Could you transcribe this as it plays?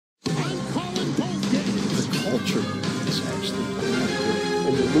culture is actually pretty good.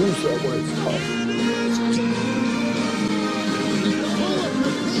 And you lose that when it's tough. Pull up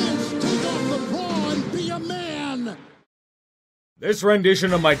your pants, take off the bra, and be a man! This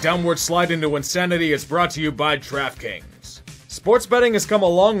rendition of my downward slide into insanity is brought to you by DraftKings. Sports betting has come a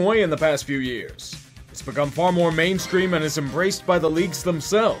long way in the past few years. It's become far more mainstream and is embraced by the leagues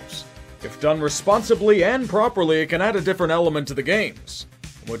themselves. If done responsibly and properly, it can add a different element to the games.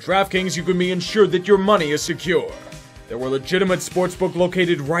 With DraftKings, you can be ensured that your money is secure. They're a legitimate sportsbook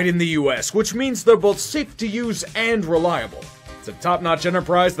located right in the US, which means they're both safe to use and reliable. It's a top-notch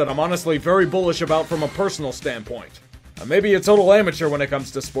enterprise that I'm honestly very bullish about from a personal standpoint. I may be a total amateur when it comes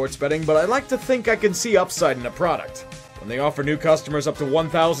to sports betting, but I like to think I can see upside in a product. When they offer new customers up to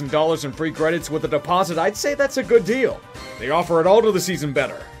 $1,000 in free credits with a deposit, I'd say that's a good deal. They offer it all to the seasoned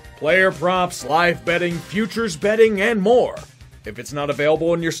bettor. Player props, live betting, futures betting, and more. If it's not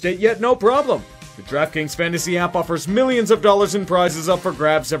available in your state yet, no problem. The DraftKings Fantasy app offers millions of dollars in prizes up for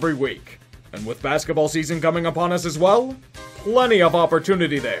grabs every week. And with basketball season coming upon us as well, plenty of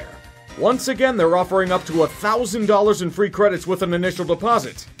opportunity there. Once again, they're offering up to $1,000 in free credits with an initial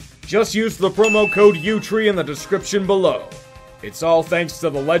deposit. Just use the promo code UTREE in the description below. It's all thanks to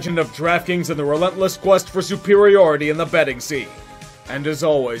the legend of DraftKings and the relentless quest for superiority in the betting scene. And as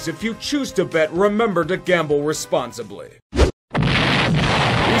always, if you choose to bet, remember to gamble responsibly.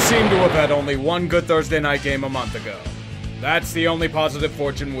 We seem to have had only one good Thursday night game a month ago. That's the only positive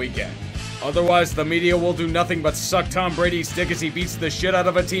fortune we get. Otherwise, the media will do nothing but suck Tom Brady's dick as he beats the shit out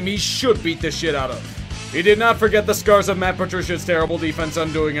of a team he should beat the shit out of. He did not forget the scars of Matt Patricia's terrible defense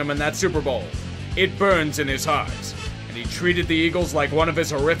undoing him in that Super Bowl. It burns in his heart, and he treated the Eagles like one of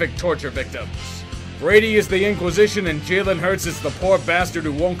his horrific torture victims. Brady is the Inquisition and Jalen Hurts is the poor bastard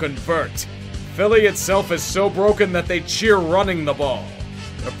who won't convert. Philly itself is so broken that they cheer running the ball.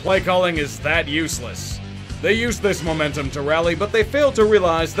 Their play calling is that useless. They use this momentum to rally, but they fail to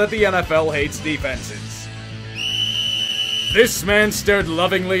realize that the NFL hates defenses. This man stared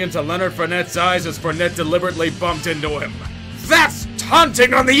lovingly into Leonard Fournette's eyes as Fournette deliberately bumped into him. That's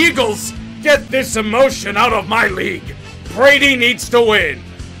taunting on the Eagles! Get this emotion out of my league! Brady needs to win!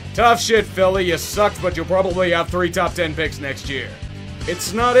 Tough shit, Philly. You sucked, but you'll probably have 3 top 10 picks next year.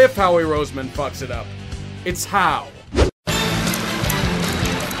 It's not if Howie Roseman fucks it up. It's how.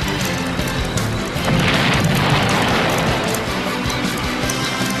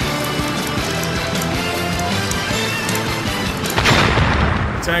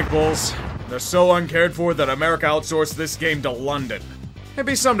 Tank Bulls. They're so uncared for that America outsourced this game to London.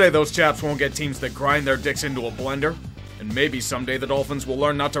 Maybe someday those chaps won't get teams that grind their dicks into a blender. And maybe someday the Dolphins will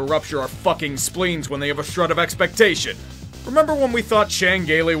learn not to rupture our fucking spleens when they have a shred of expectation. Remember when we thought Chan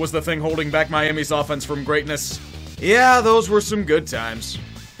Gailey was the thing holding back Miami's offense from greatness? Yeah, those were some good times.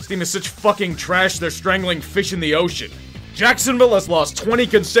 This team is such fucking trash they're strangling fish in the ocean. Jacksonville has lost 20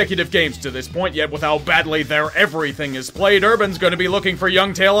 consecutive games to this point, yet with how badly their everything is played, Urban's gonna be looking for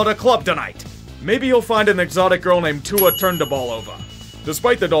young tail at a club tonight. Maybe he'll find an exotic girl named Tua Turndabalova.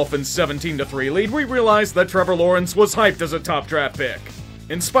 Despite the Dolphins' 17-3 lead, we realized that Trevor Lawrence was hyped as a top draft pick.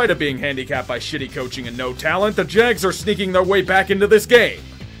 In spite of being handicapped by shitty coaching and no talent, the Jags are sneaking their way back into this game.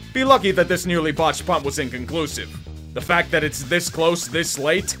 Be lucky that this nearly botched punt was inconclusive. The fact that it's this close, this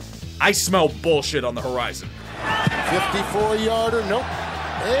late, I smell bullshit on the horizon. 54-yarder, nope.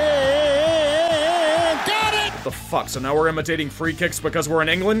 And got it! What the fuck, so now we're imitating free kicks because we're in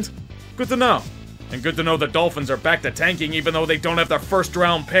England? Good to know. And good to know the Dolphins are back to tanking even though they don't have their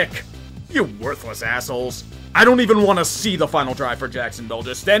first-round pick. You worthless assholes. I don't even want to see the final drive for Jacksonville.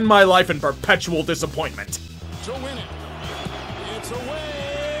 Just end my life in perpetual disappointment. To win it. It's away,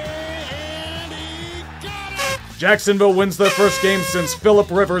 and he got it! Jacksonville wins their first game since Phillip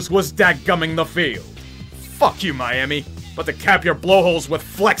Rivers was dadgumming the field. Fuck you, Miami. But to cap your blowholes with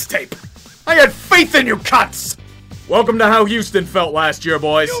flex tape. I had faith in you cunts! Welcome to how Houston felt last year,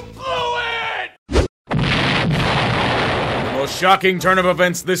 boys. You blew it! The most shocking turn of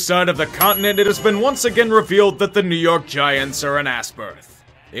events this side of the continent, it has been once again revealed that the New York Giants are an ass birth.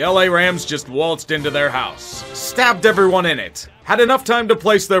 The LA Rams just waltzed into their house, stabbed everyone in it, had enough time to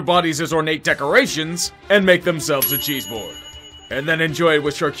place their bodies as ornate decorations, and make themselves a cheese board. And then enjoy it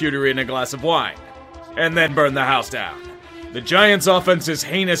with charcuterie and a glass of wine. And then burn the house down. The Giants' offense is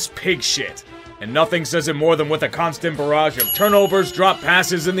heinous pig shit, and nothing says it more than with a constant barrage of turnovers, drop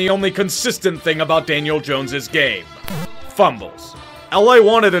passes, and the only consistent thing about Daniel Jones' game. Fumbles. LA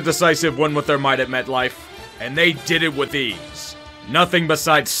wanted a decisive win with their might at MetLife, and they did it with ease. Nothing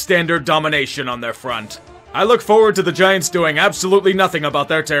besides standard domination on their front. I look forward to the Giants doing absolutely nothing about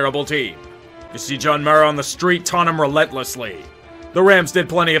their terrible team. You see John Mara on the street, taunt him relentlessly. The Rams did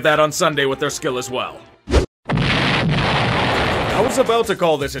plenty of that on Sunday with their skill as well. was about to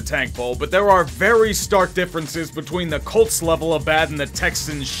call this a tank poll, but there are very stark differences between the Colts level of bad and the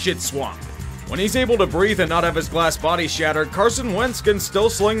Texans' shit swamp. When he's able to breathe and not have his glass body shattered, Carson Wentz can still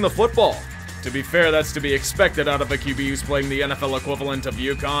sling the football. To be fair, that's to be expected out of a QB who's playing the NFL equivalent of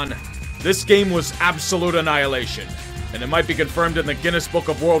UConn. This game was absolute annihilation, and it might be confirmed in the Guinness Book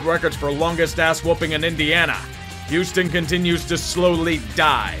of World Records for longest ass whooping in Indiana. Houston continues to slowly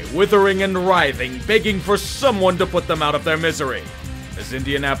die, withering and writhing, begging for someone to put them out of their misery. As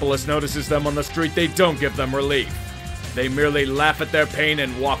Indianapolis notices them on the street, they don't give them relief. They merely laugh at their pain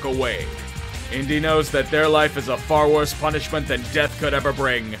and walk away. Indy knows that their life is a far worse punishment than death could ever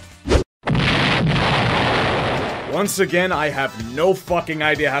bring. Once again, I have no fucking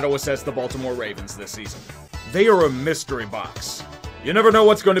idea how to assess the Baltimore Ravens this season. They are a mystery box. You never know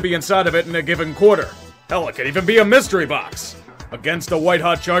what's going to be inside of it in a given quarter. Hell, it could even be a mystery box. Against a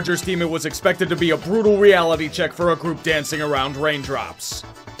white-hot Chargers team, it was expected to be a brutal reality check for a group dancing around raindrops.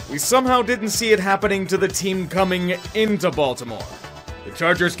 We somehow didn't see it happening to the team coming into Baltimore. The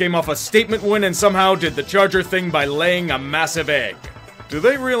Chargers came off a statement win and somehow did the Charger thing by laying a massive egg. Do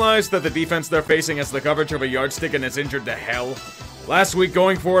they realize that the defense they're facing has the coverage of a yardstick and is injured to hell? Last week,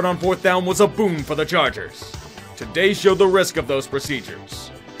 going for it on 4th down was a boon for the Chargers. Today showed the risk of those procedures.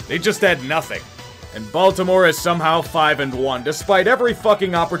 They just had nothing. And Baltimore is somehow 5-1, despite every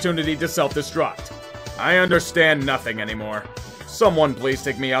fucking opportunity to self-destruct. I understand nothing anymore. Someone please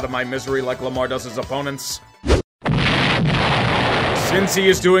take me out of my misery like Lamar does his opponents. Since he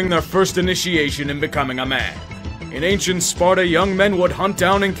is doing their first initiation in becoming a man. In ancient Sparta, young men would hunt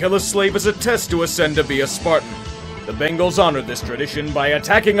down and kill a slave as a test to ascend to be a Spartan. The Bengals honored this tradition by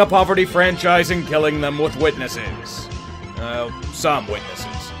attacking a poverty franchise and killing them with witnesses. Some witnesses.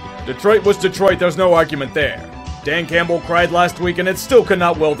 Detroit was Detroit, there's no argument there. Dan Campbell cried last week and it still could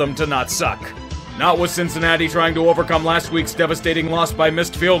not will them to not suck. Not with Cincinnati trying to overcome last week's devastating loss by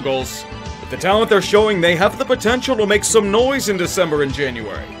missed field goals. With the talent they're showing, they have the potential to make some noise in December and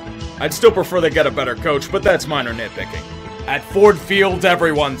January. I'd still prefer they get a better coach, but that's minor nitpicking. At Ford Field,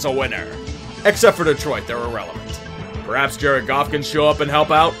 everyone's a winner. Except for Detroit, they're irrelevant. Perhaps Jared Goff can show up and help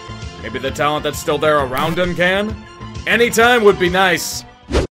out? Maybe the talent that's still there around him can? Anytime would be nice.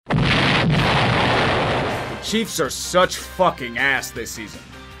 Chiefs are such fucking ass this season.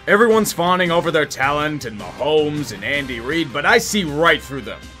 Everyone's fawning over their talent and Mahomes and Andy Reid, but I see right through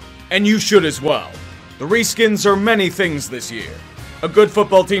them. And you should as well. The Reskins are many things this year. A good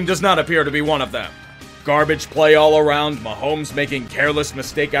football team does not appear to be one of them. Garbage play all around, Mahomes making careless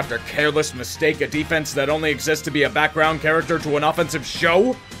mistake after careless mistake, a defense that only exists to be a background character to an offensive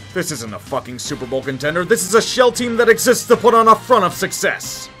show? This isn't a fucking Super Bowl contender, this is a shell team that exists to put on a front of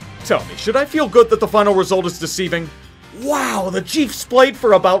success. Tell me, should I feel good that the final result is deceiving? Wow, the Chiefs played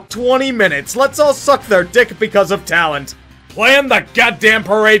for about 20 minutes. Let's all suck their dick because of talent. Plan the goddamn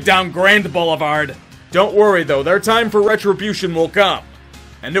parade down Grand Boulevard. Don't worry though, their time for retribution will come.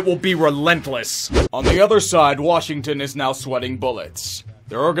 And it will be relentless. On the other side, Washington is now sweating bullets.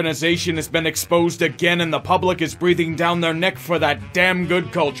 Their organization has been exposed again and the public is breathing down their neck for that damn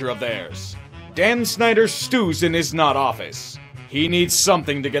good culture of theirs. Dan Snyder stews in his not office. He needs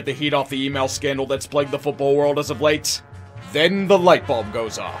something to get the heat off the email scandal that's plagued the football world as of late. Then the light bulb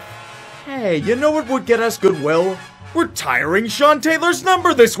goes off. Hey, you know what would get us goodwill? We're tiring Sean Taylor's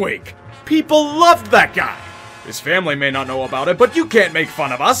number this week. People loved that guy. His family may not know about it, but you can't make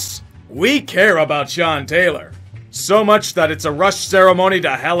fun of us. We care about Sean Taylor. So much that it's a rush ceremony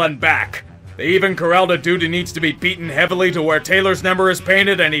to hell and back. They even corralled a dude who needs to be beaten heavily to where Taylor's number is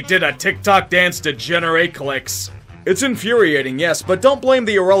painted and he did a TikTok dance to generate clicks. It's infuriating, yes, but don't blame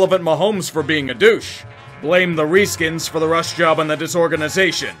the irrelevant Mahomes for being a douche. Blame the Reskins for the rush job and the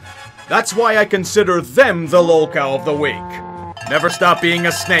disorganization. That's why I consider them the lol cow of the week. Never stop being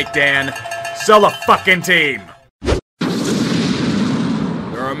a snake, Dan. Sell a fucking team!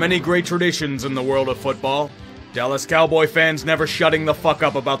 There are many great traditions in the world of football. Dallas Cowboy fans never shutting the fuck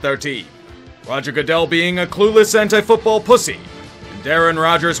up about their team. Roger Goodell being a clueless anti-football pussy. Darren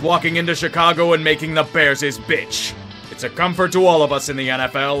Rodgers walking into Chicago and making the Bears his bitch. It's a comfort to all of us in the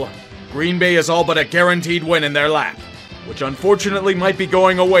NFL. Green Bay is all but a guaranteed win in their lap, which unfortunately might be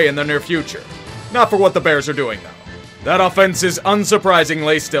going away in the near future. Not for what the Bears are doing, though. That offense is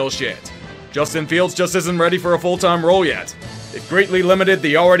unsurprisingly still shit. Justin Fields just isn't ready for a full-time role yet. They've greatly limited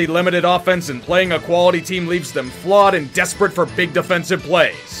the already limited offense, and playing a quality team leaves them flawed and desperate for big defensive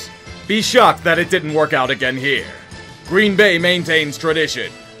plays. Be shocked that it didn't work out again here. Green Bay maintains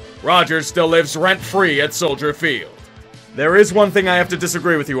tradition. Rodgers still lives rent-free at Soldier Field. There is one thing I have to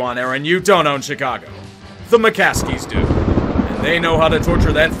disagree with you on, Aaron. You don't own Chicago. The McCaskies do. And they know how to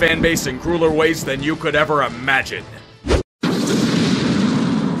torture that fan base in crueler ways than you could ever imagine.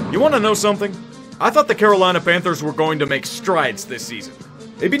 You want to know something? I thought the Carolina Panthers were going to make strides this season.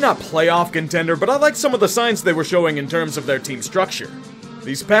 Maybe not playoff contender, but I like some of the signs they were showing in terms of their team structure.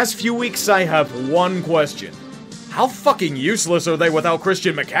 These past few weeks, I have one question. How fucking useless are they without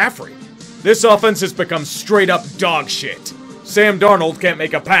Christian McCaffrey? This offense has become straight up dog shit. Sam Darnold can't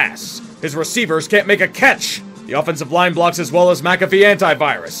make a pass. His receivers can't make a catch. The offensive line blocks as well as McAfee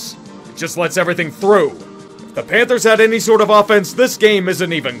antivirus. It just lets everything through. If the Panthers had any sort of offense, this game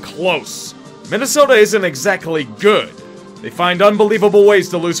isn't even close. Minnesota isn't exactly good. They find unbelievable ways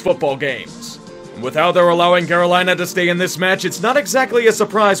to lose football games. And with how they're allowing Carolina to stay in this match, it's not exactly a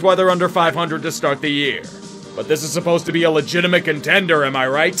surprise why they're under 500 to start the year. But this is supposed to be a legitimate contender, am I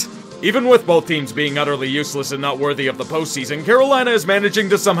right? Even with both teams being utterly useless and not worthy of the postseason, Carolina is managing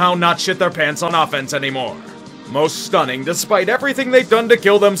to somehow not shit their pants on offense anymore. Most stunning, despite everything they've done to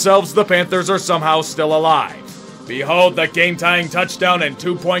kill themselves, the Panthers are somehow still alive. Behold the game-tying touchdown and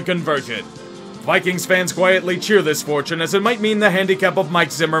two-point conversion. Vikings fans quietly cheer this fortune, as it might mean the handicap of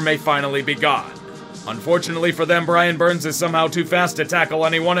Mike Zimmer may finally be gone. Unfortunately for them, Brian Burns is somehow too fast to tackle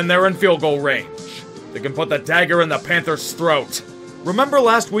anyone, and they're in field goal range. They can put the dagger in the Panthers' throat. Remember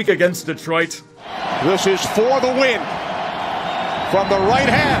last week against Detroit? This is for the win. From the right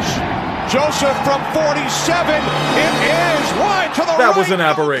hash, Joseph from 47. It is wide to the right. That was an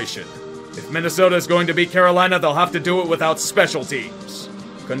aberration. If Minnesota is going to beat Carolina, they'll have to do it without special teams.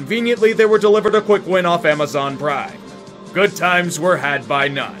 Conveniently, they were delivered a quick win off Amazon Prime. Good times were had by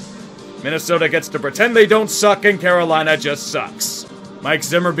none. Minnesota gets to pretend they don't suck, and Carolina just sucks. Mike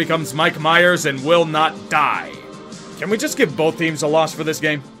Zimmer becomes Mike Myers and will not die. Can we just give both teams a loss for this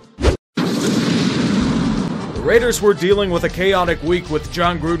game? The Raiders were dealing with a chaotic week with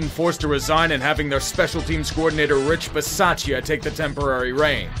John Gruden forced to resign and having their special teams coordinator Rich Bisaccia take the temporary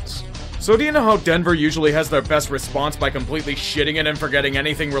reins. So do you know how Denver usually has their best response by completely shitting it and forgetting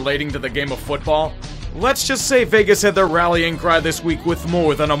anything relating to the game of football? Let's just say Vegas had their rallying cry this week with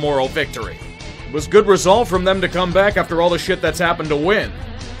more than a moral victory. It was good resolve from them to come back after all the shit that's happened to win.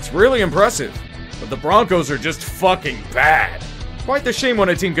 It's really impressive. But the Broncos are just fucking bad. Quite the shame when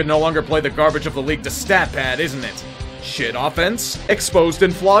a team can no longer play the garbage of the league to stat pad, isn't it? Shit offense, exposed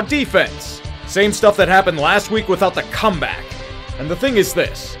and flawed defense. Same stuff that happened last week without the comeback. And the thing is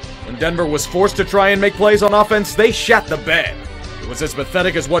this. When Denver was forced to try and make plays on offense, they shat the bed. It was as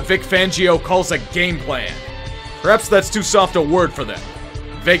pathetic as what Vic Fangio calls a game plan. Perhaps that's too soft a word for them.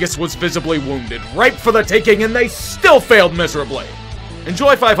 Vegas was visibly wounded, ripe for the taking, and they still failed miserably.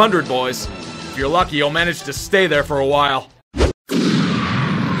 Enjoy 500, boys. If you're lucky, you'll manage to stay there for a while.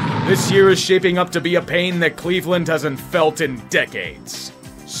 This year is shaping up to be a pain that Cleveland hasn't felt in decades.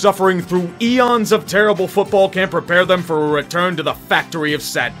 Suffering through eons of terrible football can't prepare them for a return to the factory of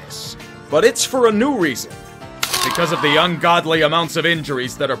sadness. But it's for a new reason. Because of the ungodly amounts of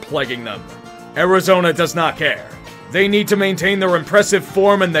injuries that are plaguing them. Arizona does not care. They need to maintain their impressive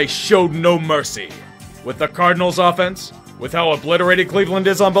form, and they showed no mercy. With the Cardinals' offense, with how obliterated Cleveland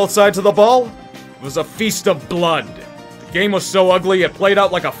is on both sides of the ball, it was a feast of blood. The game was so ugly it played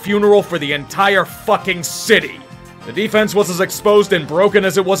out like a funeral for the entire fucking city. The defense was as exposed and broken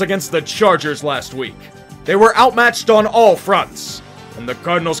as it was against the Chargers last week. They were outmatched on all fronts, and the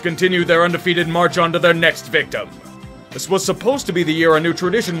Cardinals continued their undefeated march on to their next victim. This was supposed to be the year a new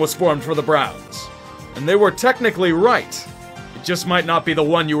tradition was formed for the Browns. And they were technically right. It just might not be the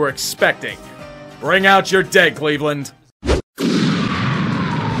one you were expecting. Bring out your dead, Cleveland.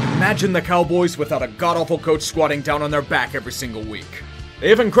 Imagine the Cowboys without a god-awful coach squatting down on their back every single week. They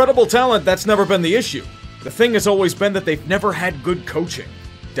have incredible talent, that's never been the issue. The thing has always been that they've never had good coaching.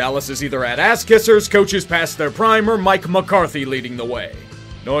 Dallas has either had ass-kissers, coaches past their prime, or Mike McCarthy leading the way.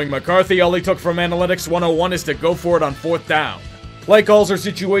 Knowing McCarthy, all he took from Analytics 101 is to go for it on 4th down. Play calls or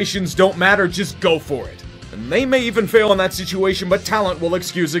situations don't matter, just go for it. And they may even fail in that situation, but talent will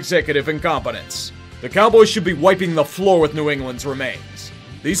excuse executive incompetence. The Cowboys should be wiping the floor with New England's remains.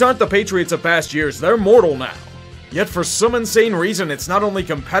 These aren't the Patriots of past years, they're mortal now. Yet for some insane reason, it's not only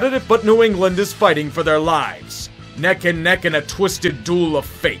competitive, but New England is fighting for their lives. Neck and neck in a twisted duel of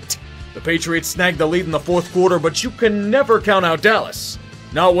fate. The Patriots snagged the lead in the 4th quarter, but you can never count out Dallas.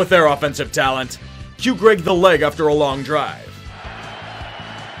 Not with their offensive talent. Cue Greg the leg after a long drive.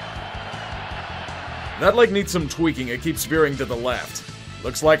 That leg needs some tweaking, it keeps veering to the left.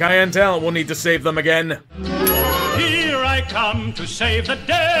 Looks like high-end talent will need to save them again. Here I come to save the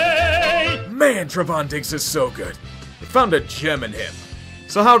day! Man, Trevon Diggs is so good. They found a gem in him.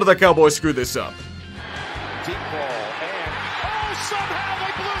 So how did the Cowboys screw this up? Deep ball, and somehow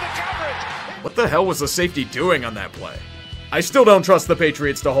they blew the coverage! What the hell was the safety doing on that play? I still don't trust the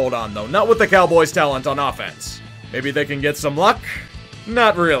Patriots to hold on, though. Not with the Cowboys' talent on offense. Maybe they can get some luck?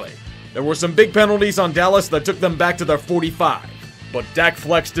 Not really. There were some big penalties on Dallas that took them back to their 45. But Dak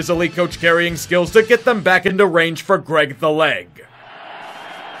flexed his elite coach carrying skills to get them back into range for Greg the Leg.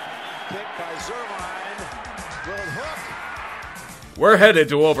 We're headed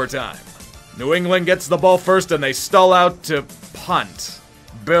to overtime. New England gets the ball first and they stall out to punt.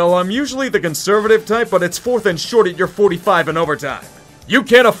 Bill, I'm usually the conservative type, but it's 4th and short at your 45 in overtime. You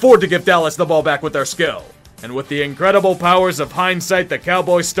can't afford to give Dallas the ball back with their skill. And with the incredible powers of hindsight, the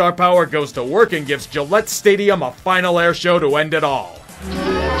Cowboys' star power goes to work and gives Gillette Stadium a final air show to end it all.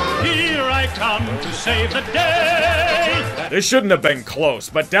 Here I come to save the day. This shouldn't have been close,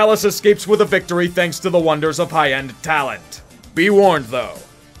 but Dallas escapes with a victory thanks to the wonders of high-end talent. Be warned, though.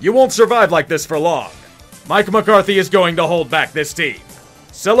 You won't survive like this for long. Mike McCarthy is going to hold back this team.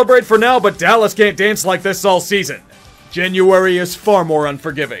 Celebrate for now, but Dallas can't dance like this all season. January is far more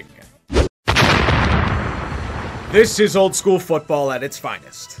unforgiving. This is old school football at its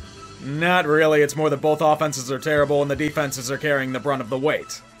finest. Not really, it's more that both offenses are terrible and the defenses are carrying the brunt of the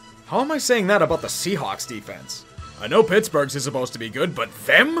weight. How am I saying that about the Seahawks defense? I know Pittsburgh's is supposed to be good, but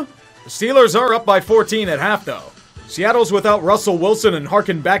them? The Steelers are up by 14 at half though. Seattle's without Russell Wilson and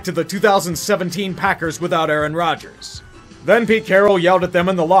harken back to the 2017 Packers without Aaron Rodgers. Then Pete Carroll yelled at them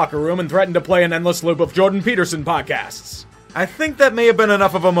in the locker room and threatened to play an endless loop of Jordan Peterson podcasts. I think that may have been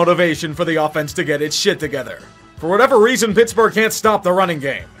enough of a motivation for the offense to get its shit together. For whatever reason, Pittsburgh can't stop the running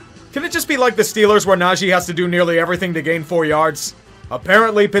game. Can it just be like the Steelers where Najee has to do nearly everything to gain 4 yards?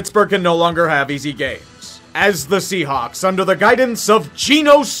 Apparently, Pittsburgh can no longer have easy games. As the Seahawks, under the guidance of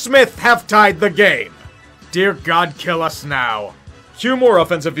Geno Smith, have tied the game. Dear God, kill us now. Cue more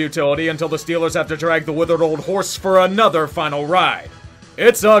offensive utility until the Steelers have to drag the withered old horse for another final ride.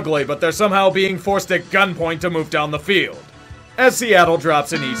 It's ugly, but they're somehow being forced at gunpoint to move down the field. As Seattle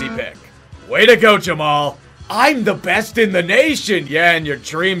drops an easy pick. Way to go, Jamal. I'm the best in the nation! Yeah, in your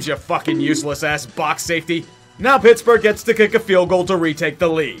dreams, you fucking useless-ass box safety. Now Pittsburgh gets to kick a field goal to retake the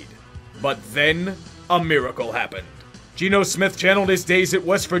lead. But then, a miracle happened. Geno Smith channeled his days at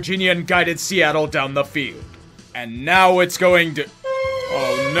West Virginia and guided Seattle down the field. And now it's going to...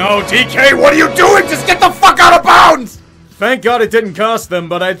 Oh no, DK, what are you doing? Just get the fuck out of bounds! Thank God it didn't cost them,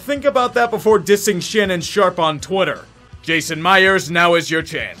 but I'd think about that before dissing Shannon Sharp on Twitter. Jason Myers, now is your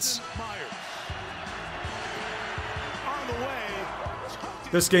chance.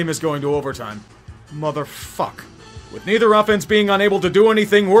 This game is going to overtime. Motherfuck. With neither offense being unable to do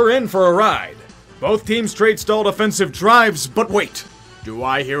anything, we're in for a ride. Both teams trade stalled offensive drives, but wait. Do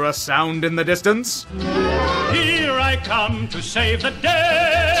I hear a sound in the distance? Here I come to save the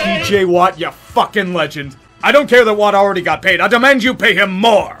day. TJ Watt, you fucking legend. I don't care that Watt already got paid. I demand you pay him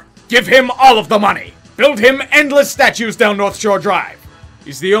more. Give him all of the money. Build him endless statues down North Shore Drive.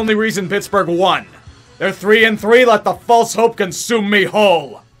 He's the only reason Pittsburgh won. They're 3-3, let the false hope consume me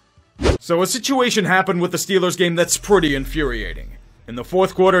whole. So a situation happened with the Steelers game that's pretty infuriating. In the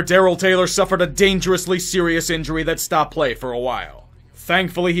fourth quarter, Darrell Taylor suffered a dangerously serious injury that stopped play for a while.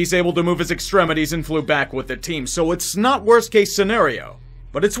 Thankfully, he's able to move his extremities and flew back with the team, so it's not worst case scenario.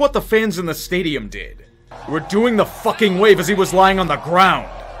 But it's what the fans in the stadium did. They were doing the fucking wave as he was lying on the ground.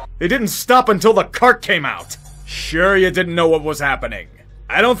 They didn't stop until the cart came out. Sure, you didn't know what was happening.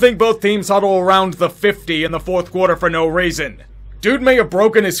 I don't think both teams huddle around the 50 in the fourth quarter for no reason. Dude may have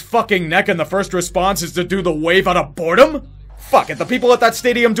broken his fucking neck and the first response is to do the wave out of boredom? Fuck it, the people at that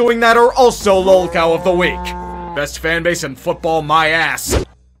stadium doing that are also lolcow of the week. Best fan base in football, my ass.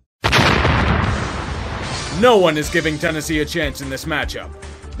 No one is giving Tennessee a chance in this matchup.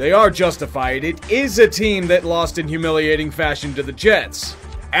 They are justified. It is a team that lost in humiliating fashion to the Jets.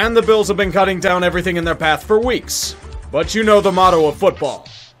 And the Bills have been cutting down everything in their path for weeks. But you know the motto of football.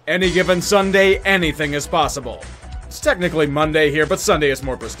 Any given Sunday, anything is possible. It's technically Monday here, but Sunday is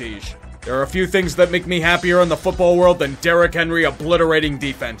more prestige. There are a few things that make me happier in the football world than Derrick Henry obliterating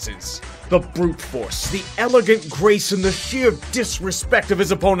defenses. The brute force, the elegant grace, and the sheer disrespect of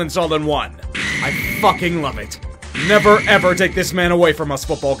his opponents all in one. I fucking love it. Never ever take this man away from us,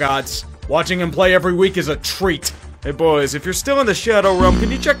 football gods. Watching him play every week is a treat. Hey boys, if you're still in the Shadow Realm, can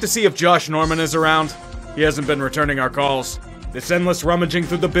you check to see if Josh Norman is around? He hasn't been returning our calls. This endless rummaging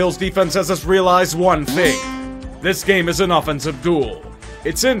through the Bills' defense has us realize one thing. This game is an offensive duel.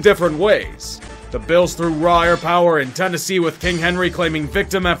 It's in different ways. The Bills threw raw air power in Tennessee with King Henry claiming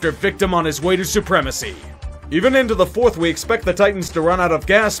victim after victim on his way to supremacy. Even into the fourth, we expect the Titans to run out of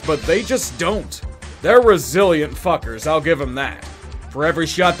gas, but they just don't. They're resilient fuckers, I'll give them that. For every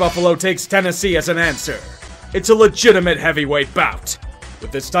shot Buffalo takes, Tennessee as an answer. It's a legitimate heavyweight bout.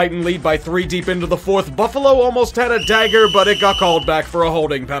 With this Titan lead by 3 deep into the fourth, Buffalo almost had a dagger, but it got called back for a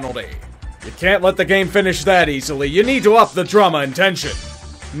holding penalty. You can't let the game finish that easily. You need to up the drama and tension.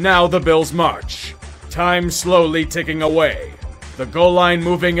 Now the Bills march. Time slowly ticking away. The goal line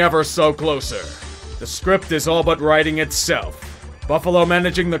moving ever so closer. The script is all but writing itself. Buffalo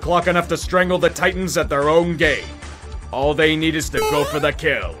managing the clock enough to strangle the Titans at their own game. All they need is to go for the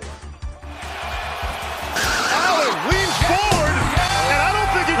kill. Allen leans forward, and I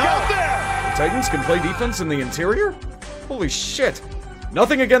don't think he got there. The Titans can play defense in the interior? Holy shit.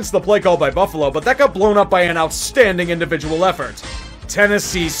 Nothing against the play call by Buffalo, but that got blown up by an outstanding individual effort.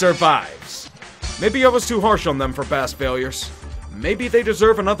 Tennessee survives. Maybe I was too harsh on them for past failures. Maybe they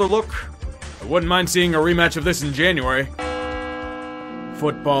deserve another look. I wouldn't mind seeing a rematch of this in January.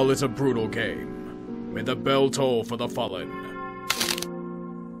 Football is a brutal game. May the bell toll for the fallen.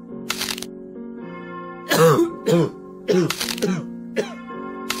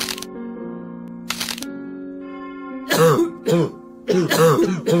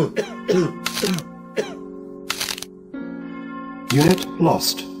 Unit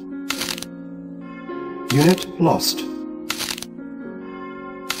lost. Unit lost.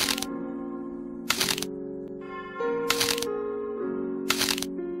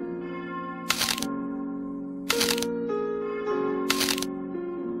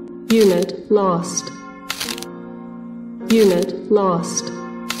 Unit lost. Unit lost.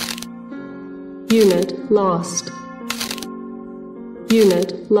 Unit lost.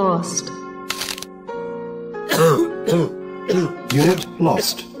 Unit lost. Unit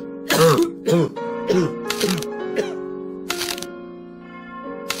lost.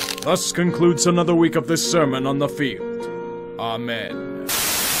 Thus concludes another week of this sermon on the field. Amen.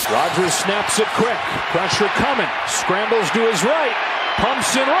 Rodgers snaps it quick. Pressure coming. Scrambles to his right.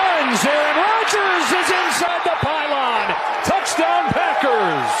 Pumps and runs. Aaron Rodgers is inside the pylon. Touchdown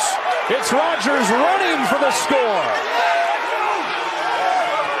Packers. It's Rodgers running for the score.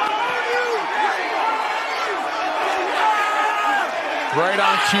 Right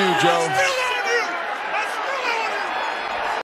on cue, Joe.